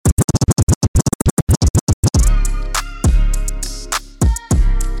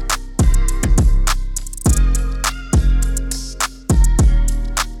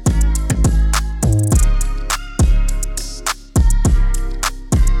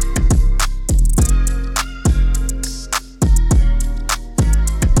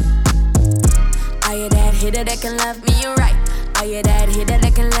hitter that can love me right? Are you that hitter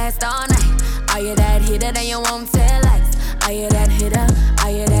that can last all night? Are you that hitter that you won't tell lies? Are you that hitter?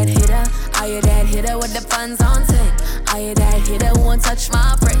 Are you that hitter? Are you that hitter with the funds on 10? Are you that hitter who won't touch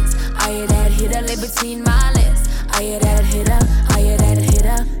my bricks? Are you that hitter live between my legs? Are you that hitter? Are you that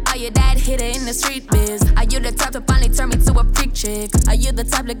hitter? Are you that hitter in the street biz? Are you the type to finally turn me to a freak chick? Are you the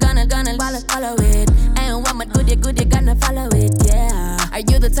type that gonna follow it? And what my goodie gonna follow it, yeah. Are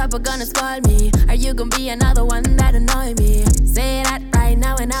you the type of gonna spoil me? Are you gonna be another one that annoy me? Say that right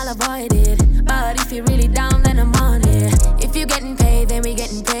now and I'll avoid it. But if you're really down, then I'm on it. If you getting paid, then we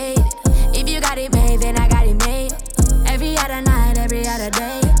getting paid. If you got it made, then I got it made. Every other night, every other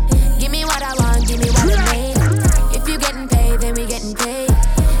day. Give me what I want, give me what I made. If you getting paid, then we getting paid.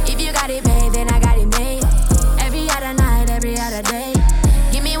 If you got it made, then I got it made. Every other night, every other day.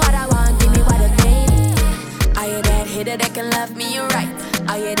 Give me what I want, give me what I made. Are you that hitter that can love me right?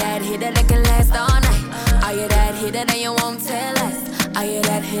 Are you that hitter that can last all night? Are you that hitter that you won't tell us? Are you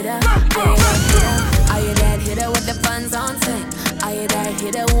that hitter? Are you that hitter? Are you that hitter with the funds on 10? Are you that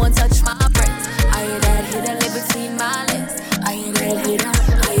hitter who won't touch my bricks? Are you that hitter live between my legs? Are you that hitter?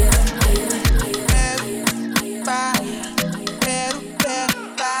 Are you that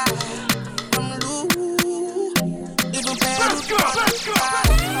Let's go, let's go!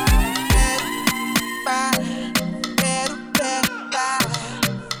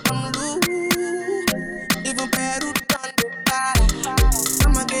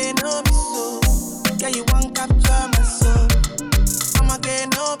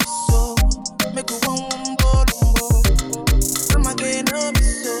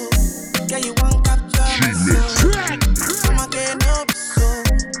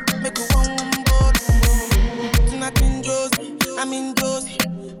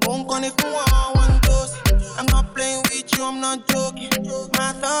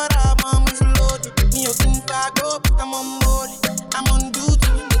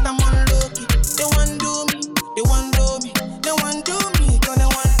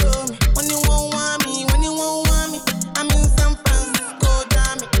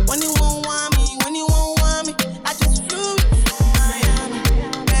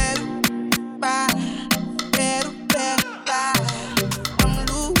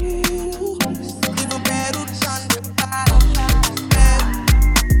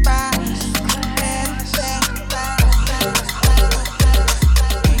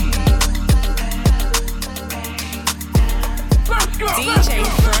 DJ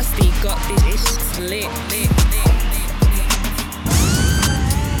Frosty got this lit.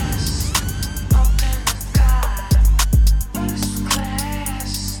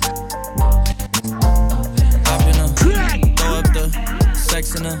 I've been throw up the sex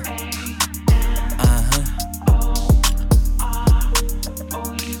in her.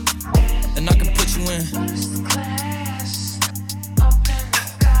 And I can put you in.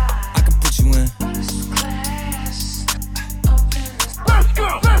 I can put you in. Let's go,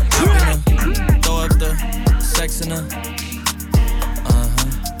 let's go! Throw up the sex in her.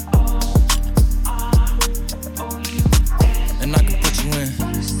 And I can put you in.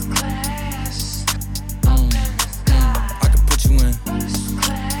 I can put you in.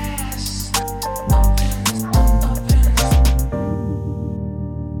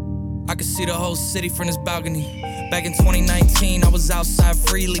 I can see the whole city from this balcony. Back in 2019, I was outside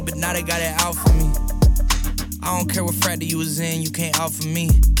freely, but now they got it out for me. I don't care what frat you was in, you can't out for me.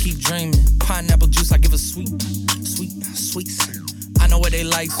 Keep dreaming. Pineapple juice, I give a sweet. I know what they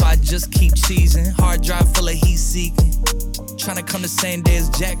like, so I just keep cheesing. Hard drive full of heat seeking. Tryna come the same day as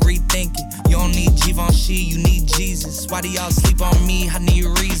Jack, rethinking. You don't need Givenchy, you need Jesus. Why do y'all sleep on me? I need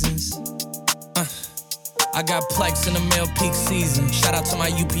reasons. I got Plex in the mail peak season. Shout out to my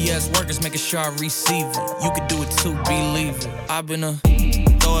UPS workers, making sure I receive it. You could do it too, believe it. I've been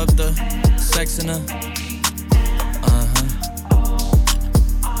throw up the sex in her.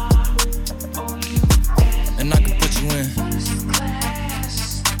 And I can put you in.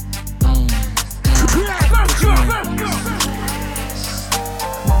 Let's go, let's go!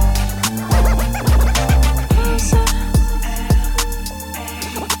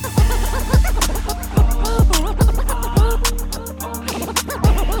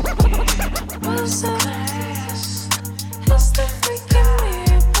 It's the freaking me,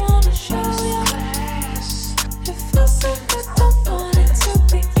 I wanna show ya.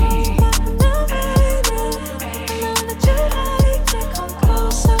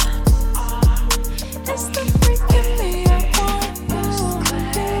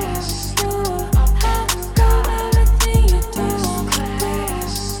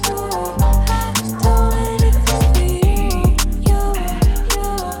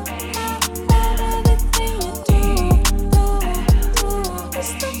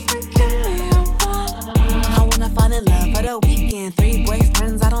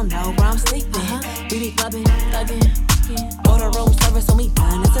 sleeping. We be clubbing, thugging. Order room service on me,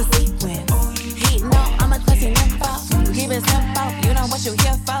 done. It's a sequence. Heating up, I'm a classy nympho. Keep it simple, you know what you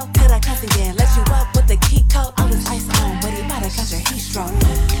here for. Till I cuss again, let you up with the key code. All this ice on, but he bout to catch your heat stroke.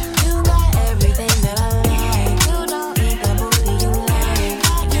 You got everything that I like. You don't eat the booty you like.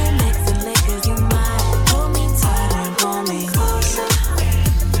 You mixing liquors, you might pull me tight and pull me closer.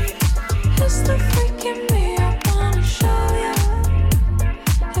 It's the freak in me, I wanna show you.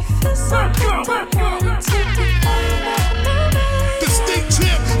 If it's something I wanna take it over. The state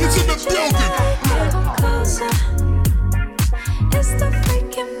champ is in the building. It's the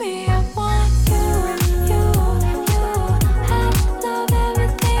freak in me, I want you, you. I love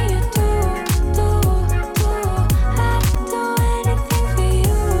everything you do. I'd do anything for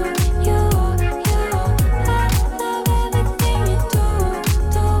you, you. I love everything you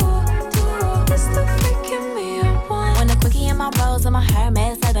do. It's the freak in me, I want. When the quickie in my rolls and my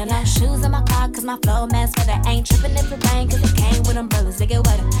Hermes leather, no shoes in my car 'cause my flow mess weather. Ain't tripping if it rain 'cause it came with umbrellas, they get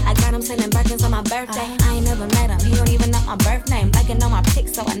wetter. I got him sending Birkins on my birthday. I ain't never met him, he don't even know my birth name. Liking on my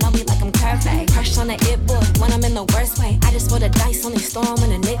pics, so I know he like I'm curved. Crush on the it boy when I'm in the worst way. I just roll the dice, only storm in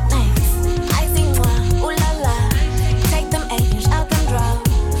the nicknames. I see one, ooh la la. Take them Asians out them draws.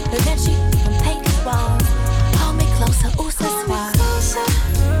 But then she can take his walls. Hold me closer, ooh so suave.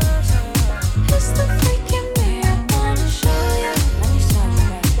 It's the freak in me, I wanna show you. Let me show you,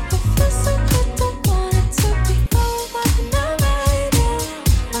 baby. If it's so good, don't want it to be over. Now, baby,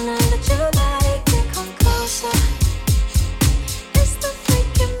 I know that you like it, come closer. It's the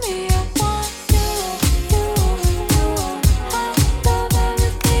freak in me, I want you, you. I love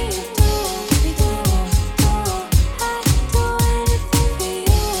everything you do. I'd do anything for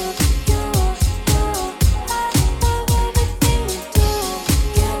you, you. I love everything you do.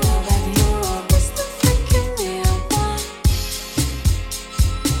 Yeah, baby, it's the freak in me, I want.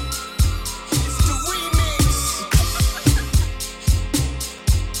 It's the remix.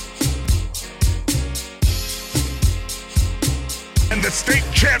 And the state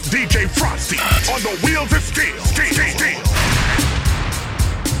champ DJ Frosty on the wheels of steel.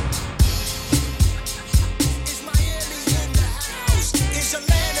 It's Miami in the house. It's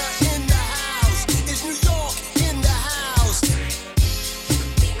Atlanta in the house. It's New York in the house.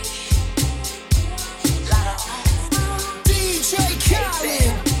 DJ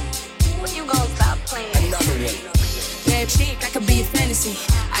Khaled. When you gon' stop playing? Another one. Bad chick, I could be a fantasy.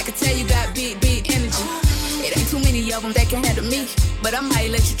 I could tell you got big energy. It ain't too many of them that can handle me. But I might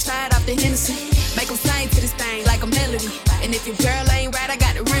let you try it off the Hennessy. Make them sing to this thing like a melody. And if your girl ain't right, I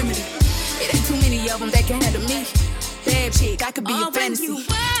got the remedy. It ain't too many of them that can handle me. Bad chick, I could be a fantasy. When you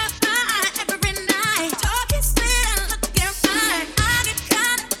every night, talking sweet and looking fine, I get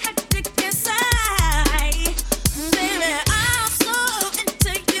kinda hectic inside. Baby, I'm so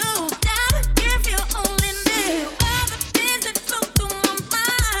into you. Now if you only knew all the things that flow through my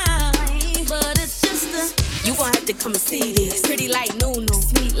mind. But it's just a You gon' have to come and see this. Pretty like Nunu,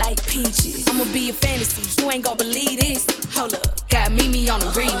 sweet like peaches. I'ma be a fantasy, you ain't gon' believe this. Hold up, got Mimi on the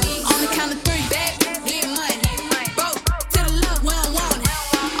remix. On the count of three, back, get money. Broke to the left, we don't want it.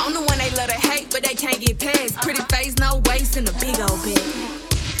 I'm the one they love to hate, but they can't get past. Pretty face, no waist, and a big old bag.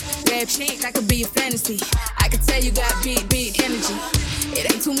 Bad chick, I could be a fantasy. I could tell you got big energy.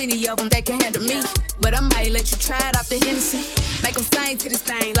 It ain't too many of them that can handle me. But I might let you try it off the Hennessy. Make them sing to this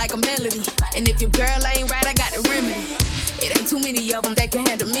thing like a melody. And if your girl ain't right, I got the remedy. It ain't too many of them that can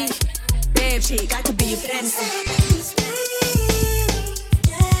handle me. Bad chick, I could be a fantasy.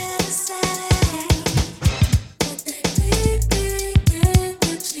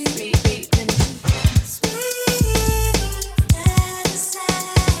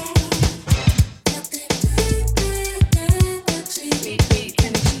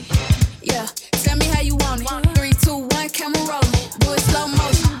 Yeah, tell me how you want it. 3, 2, 1, camera rolling. Do it slow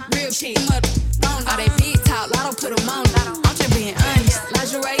motion, real shit. All that big talk, lotto put 'em on. I'm just being honest.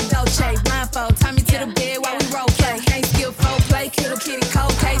 Lingerie, Dolce, blindfold. Tie me to the bed while we role play. Can't skill play, kill a kitty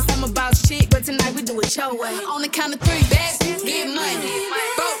cold case. I'm a boss chick, but tonight we do it your way. On the count of 3, back, get money.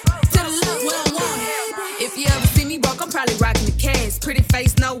 Broke to the left, we don't want it. If you ever see me broke, I'm probably rocking the cash. Pretty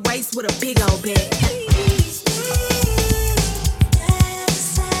face, no waist, with a big old bag.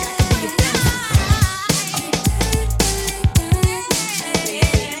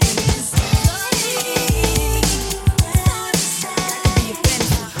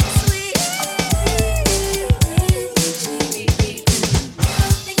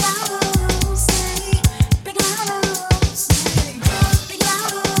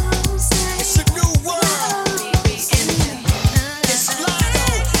 It's a new world. It's Lotto.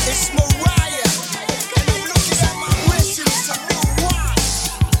 It's Mariah.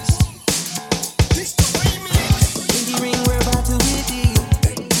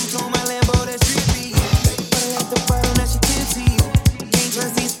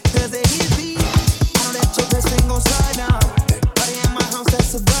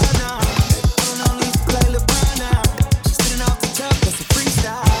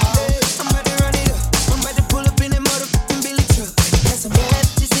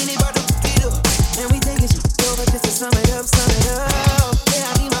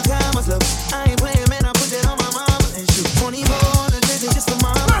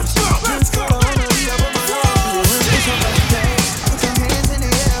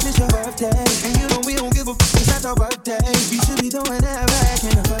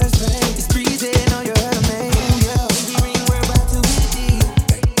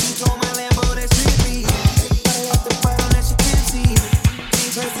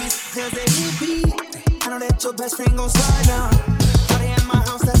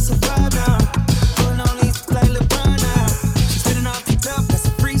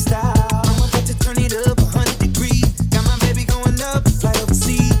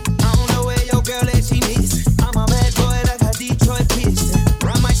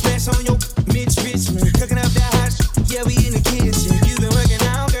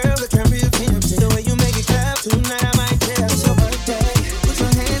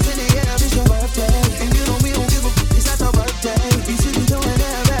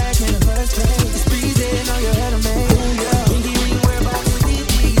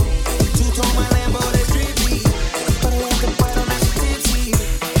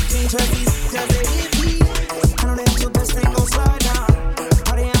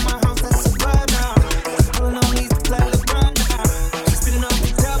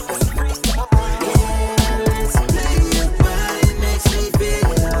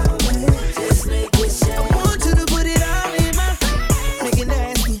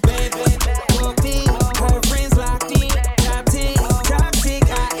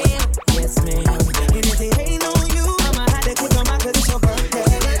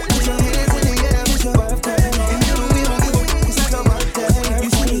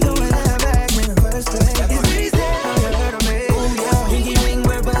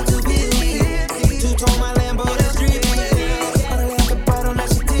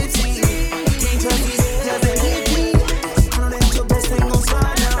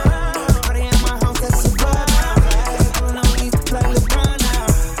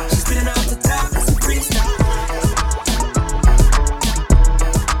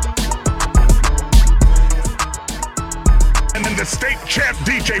 champ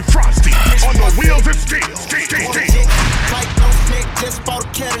DJ Frosty on the wheels of steel. Like no slick, just bought a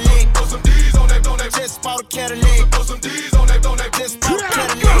Cadillac. Put some D's on that, just bought a Cadillac. Put some D's on that, just bought a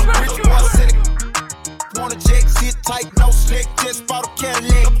Cadillac. Rich boy city, wanna check, sit tight, no slick, just bought a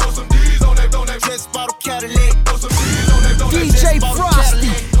Cadillac. Put some D's on that, just bought a Cadillac. Put some D's on that, DJ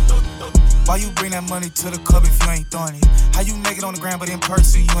Frosty. Why you bring that money to the club if you ain't throwing it? How you make it on the ground but in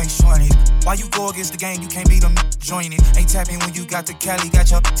person you ain't showing it? Why you go against the game, you can't beat them, join it? Ain't tapping when you got the Cali, got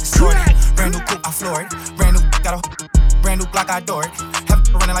your sorted. Brand new coupe, I floor it. Brand new, got a brand new block, I adore it. Have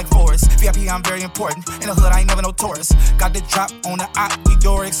running like Forrest. VIP, I'm very important. In the hood, I ain't never no tourist. Got the drop on the op, we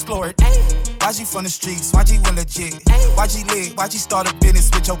door explore it. YG from the streets, YG went legit. YG lit, YG start a business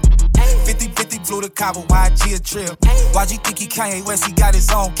with your 50-50 flew to Cabo, YG a trip. YG think he Kanye West, he got his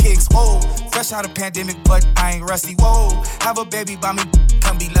own kicks. Whoa, fresh out of pandemic, but I ain't rusty. Whoa, have a baby by me,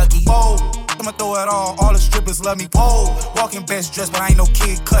 come be lucky. Whoa, I'ma throw it all the strippers love me. Whoa, walking best dressed, but I ain't no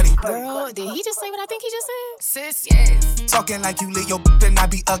Kid Cudi. Girl, did he just say what I think he just said? Sis, yes. Talking like you lit, your better not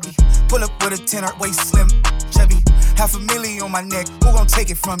be ugly. Pull up with a 10 waist slim, chubby. $500,000 on my neck, who gon' take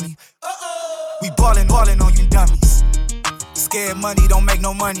it from me? We ballin' on you dummies. Scared money don't make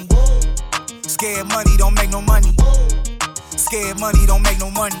no money. Scared money don't make no money. Scared money don't make no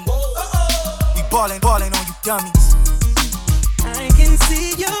money. We ballin' on you dummies. I can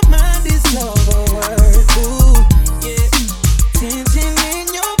see your mind is overworked. Ooh, yeah. Tension in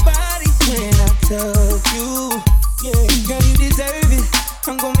your body when I touch you. Yeah, girl, you deserve it.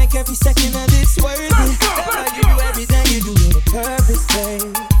 I'm gon' make every second of this worth it. That's why you do everything you do with a purpose,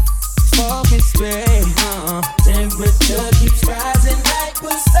 babe. Focus, babe. Temperature keeps rising like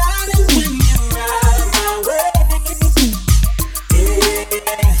Poseidon when you ride my way.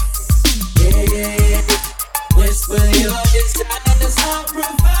 Yeah. Whisper your desires, I'll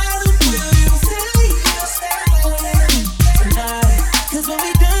provide them. Will you say you'll stay tonight? 'Cause when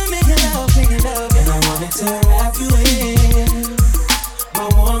we done making love, and I wanted to wrap you in my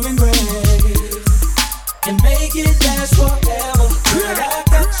warm embrace and make it last forever. Girl, I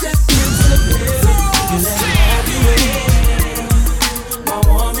got your principle. You let me have you in my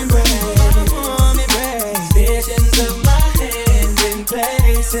warm embrace. Visions of my hand in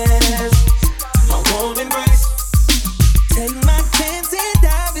places. My warm embrace. Take my chance and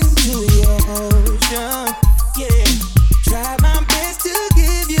dive into your ocean. Yeah, try my best to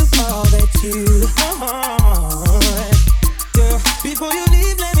give you all that you want. Girl, before you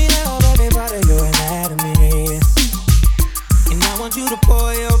leave, let me know every part of your anatomy. And I want you to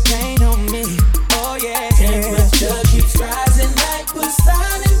pour your pain on me. Oh yeah. Temperature keeps rising like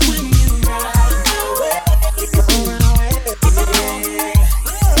Poseidon when you ride my way.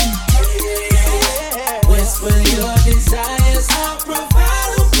 Whisper your desires, I'll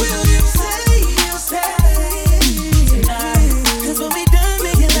provide them. Will you say you'll stay tonight? 'Cause when we done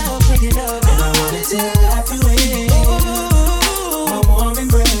making love, and I wanted to wrap you in my warm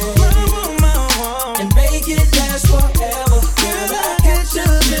embrace and make it last forever. Girl, I catch a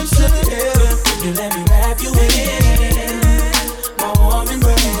glimpse of heaven. You let me wrap you in my warm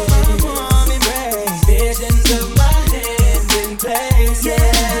embrace. Visions of my hand in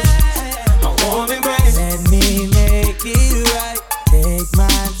places. My warm embrace. Let me make it right. Take my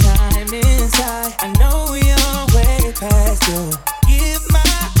time inside. I know you're way past you. Give my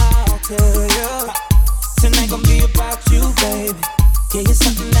all to you. Tonight gon' be about you, baby. Yeah, you're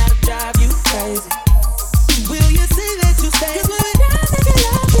something that'll drive you crazy. Will you say that you stay? 'Cause when we done making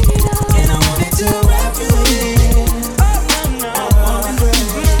love, and I wanted to wrap you in. My warm embrace.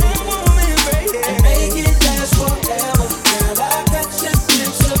 And make it last forever. Girl, I got your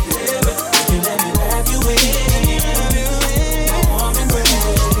glimpse of heaven. You let me wrap you in. My warm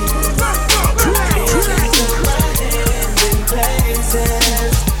embrace. Visions of my hand in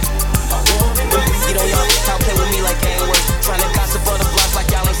places. My warm embrace. You know y'all play with me like it ain't work. Tryna gossip on the blocks like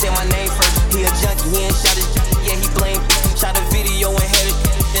y'all ain't say my name first. He a junkie, he ain't shot his yeah, he blame. Shot a video and had it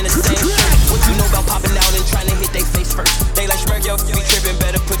in the same shirt. What you know about popping out and tryna hit they face first? They like smirk, yo, you be trippin',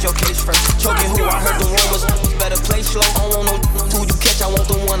 better put your case first. Choking who I heard the rumors, better play slow. I don't want no who you catch, I want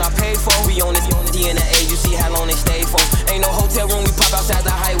the one I paid for. We on this DNA, you see how long they stay for. Ain't no hotel room, we pop outside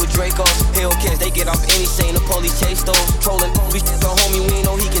the height with Dracos. Hellcats, they get off any scene, the police chase those. Trolling, we the homie, we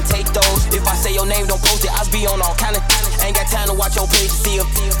know he can take those. If I say your name, don't post it, I be on all kind of. Ain't got time to watch your page to see if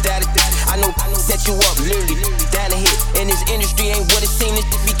that is that. I know set you up, literally, down the hit. In this industry, ain't what it seems,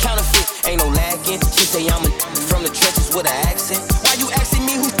 this be counterfeit. Ain't no lagging, she say I'm from the trenches with an accent. Why you asking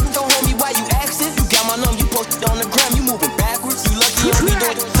me who don't hold me, why you asking? You got my number, you posted on the gram, you moving backwards. You lucky you only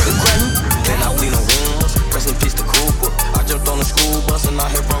doing it for the Grammy. Can I leave no rooms, rest in peace to Cooper. I jumped on the school bus and I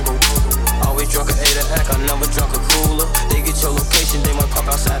hit Bronco. Always drunk a 8 act, I never drunk a cooler. They get your location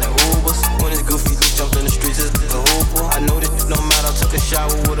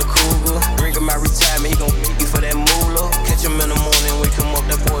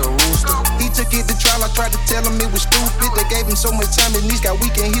got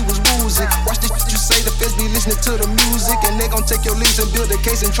weak and he was woozy. Watch this shit you say, the feds be listening to the music, and they gon' take your lyrics and build a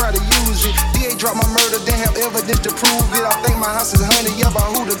case and try to use it. DA dropped my murder, then have evidence to prove it. I think my house is honey, yeah,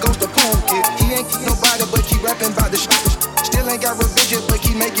 about who the ghost of pool kid. He ain't nobody, but keep rapping about the shit. Still ain't got revenge yet, but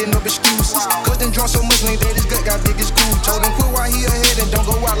keep making up excuses. Cause them drunk so much, nigga, that his gut got big as school. Told him quit while he ahead and don't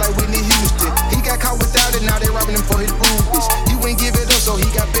go out like Whitney Houston. He got caught without it, now they robbing him for his rubies. He wouldn't give it up, so he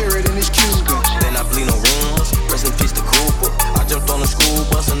got buried in his Cuban. Then I bleed no rumors, rest in peace to Cooper. I jumped on the school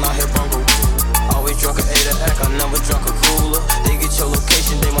bus and I hit Bronco. Always drunk a 8 act, I never drunk a cooler. They get your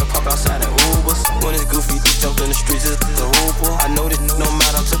location, they might pop outside in Ubers. When it's goofy, he jumped in the streets as the hooper. I know this no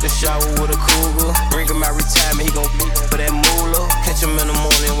matter, I took a shower with a cougar. Bring him out retirement, he gon' be for that moolah. Catch him in the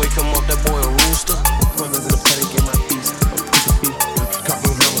morning, wake him up, that boy a rooster. Brothers in the paddock, get my piece. I'm pushing P. Cop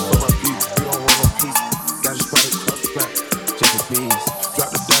no hammer for my beat. You don't want no peace. Got his product across the back. Check the bees. Drop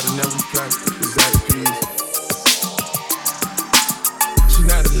the dot and now we fly. Exotic peas. She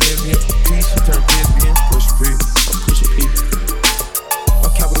not a lesbian. P, she turned lesbian. Push P. I'm pushing P.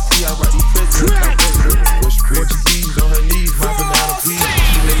 I'm capital P. I write these presidents. Push P. Portuguese on her knees. My banana P.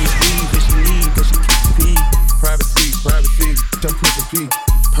 She let me squeeze, but she leave, cause she keep the P. Privacy, privacy. I'm pushing P.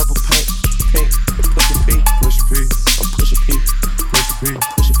 Purple paint, pink. Push P. Push P. I'm pushing P. Push P.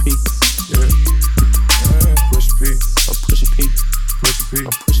 Push P. Yeah. Push P. I'm pushing P. Push P.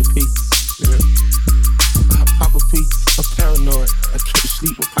 I'm pushing P. Yeah. Papa P. I'm paranoid. I can't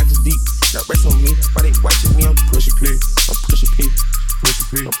sleep with pockets deep. Got rest on me. Why they watching me? I'm pushing P. I'm pushing P. Pushing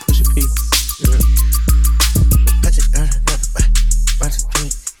P. I'm pushing P. Yeah.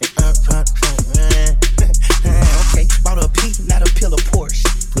 Okay, bought a P, not a pill of Porsche.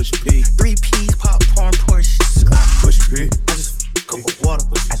 Push P. 3 P's, popcorn, Porsche. Push P. I just cup of water.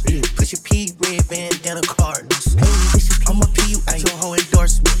 I did push a P, red bandana Cardinals. I'm a P, you ain't your whole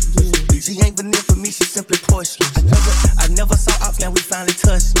endorsement. She ain't vanilla for me, she simply porcelain. I never saw ops, now we finally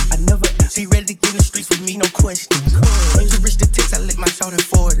touched. She ready to get in the streets with me, no question. When you reach the text, I let my shoulder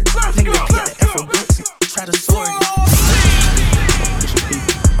forward. Nigga, P at the F from Brooks, try to sort it. Push P,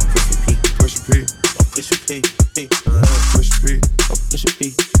 I'm pushing P, push P, I'm pushing P,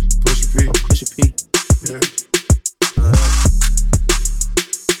 push P, I'm pushing P, yeah.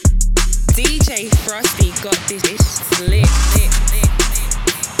 DJ Frosty got this lit.